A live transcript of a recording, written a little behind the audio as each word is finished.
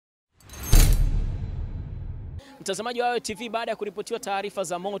Mtazamaji wa Hayo TV, baada ya kuripotiwa taarifa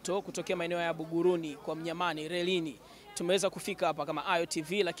za moto kutokea maeneo ya Buguruni Kwa Mnyamani relini, tumeweza kufika hapa kama Hayo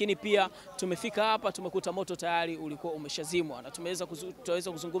TV, lakini pia tumefika hapa tumekuta moto tayari ulikuwa umeshazimwa, na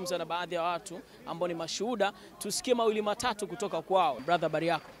tutaweza kuzungumza na baadhi ya watu ambao ni mashuhuda, tusikie mawili matatu kutoka kwao. Brother, habari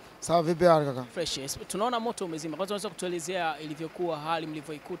yako? Sawa, vipi kaka? Fresh. Tunaona moto umezima. Kwanza unaweza kutuelezea ilivyokuwa hali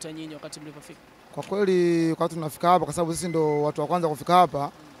mlivyoikuta nyinyi wakati mlipofika? Kwa kweli wakati tunafika hapa, kwa sababu sisi ndo watu wa kwanza kufika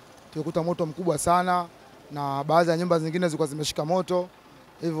hapa, tulikuta moto mkubwa sana na baadhi ya nyumba zingine zilikuwa zimeshika moto.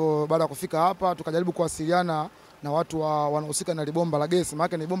 Hivyo baada ya kufika hapa tukajaribu kuwasiliana na watu wanaohusika na bomba la gesi,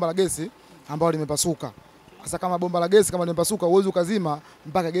 maana ni bomba la gesi ambalo limepasuka. Sasa kama bomba la gesi kama limepasuka, uwezo ukazima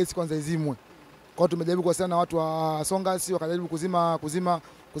mpaka gesi kwanza izimwe. Kwa hiyo tumejaribu kuwasiliana na watu wa Songasi, wakajaribu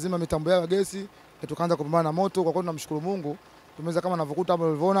kuzima mitambo yao ya gesi, tukaanza kupambana na moto. Kwa kweli tunamshukuru Mungu, tumeweza kama unavyokuta hapo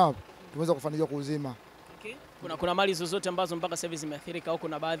ulivyoona hapo, tumeweza kufanikiwa kuuzima. Okay. Kuna mali zozote ambazo mpaka sasa hivi zimeathirika au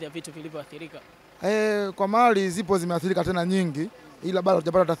kuna baadhi ya vitu vilivyoathirika? Kwa mali zipo zimeathirika tena nyingi, ila bado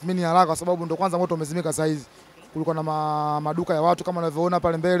hatujapata tathmini haraka kwa sababu ndo kwanza moto umezimika saa hizi. Kulikuwa na maduka ya watu kama unavyoona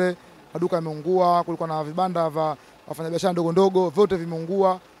pale mbele, maduka yameungua, kulikuwa na vibanda vya wafanyabiashara ndogo ndogo, vyote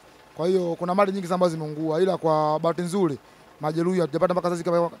vimeungua. Kwa hiyo kuna mali nyingi ambazo zimeungua, ila kwa bahati nzuri majeruhi hatujapata mpaka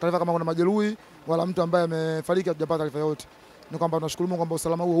sasa taarifa kama kuna majeruhi wala mtu ambaye amefariki, hatujapata taarifa yote. Ni kwamba tunashukuru Mungu kwamba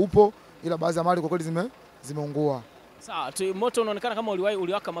usalama huo upo, ila baadhi ya mali kwa kweli zimeungua. Sawa, moto unaonekana kama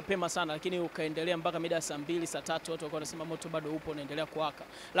uliwaka mapema sana, lakini ukaendelea mpaka mida ya saa 2, saa 3 watu walikuwa wanasema moto bado upo unaendelea kuwaka.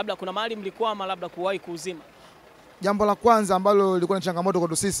 Labda kuna mahali mlikwama, labda kuwahi kuuzima? Jambo la kwanza ambalo lilikuwa ni changamoto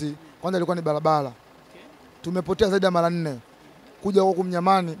kwetu sisi, kwanza ilikuwa ni barabara. Okay. Tumepotea zaidi ya mara 4. Kuja huku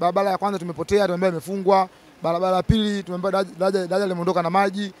Mnyamani, barabara ya kwanza tumepotea, tumeambiwa imefungwa. Barabara ya pili tumeambiwa daraja limeondoka na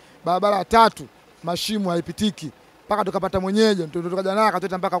maji. Barabara ya 3 mashimo haipitiki. Mpaka tukapata mwenyeji, ndio tukaja naye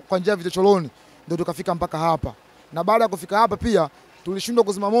akatuleta mpaka kwa njia vichochoroni, ndio tukafika mpaka hapa. Na baada ya kufika hapa pia tulishindwa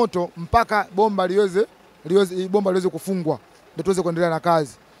kuzima moto mpaka bomba liweze kufungwa, ndio tuweze kuendelea na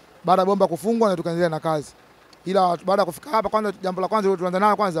kazi. Baada ya bomba kufungwa na tukaendelea na kazi. Ila baada ya kufika hapa, kwanza jambo la kwanza tulianza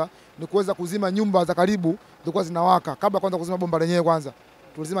nalo kwanza ni kuweza kuzima nyumba za karibu zilikuwa zinawaka. Kabla kwanza kuzima bomba lenyewe, kwanza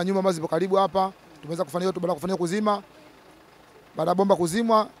tulizima nyumba ambazo zipo karibu hapa. Tumeweza kufanya baada ya kufanya kuzima, baada ya bomba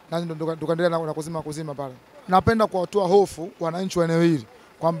kuzimwa na ndio tukaendelea na kuzima pale. Napenda kuwatoa hofu wananchi wa eneo hili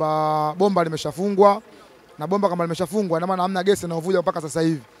kwamba bomba limeshafungwa, na bomba kama limeshafungwa ina maana hamna gesi inayovuja mpaka sasa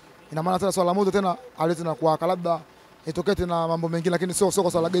hivi. Ina maana tena swala moto tena alete na kuwaka, labda itokee tena mambo mengine, lakini sio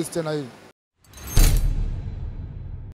kwa swala gesi tena hili.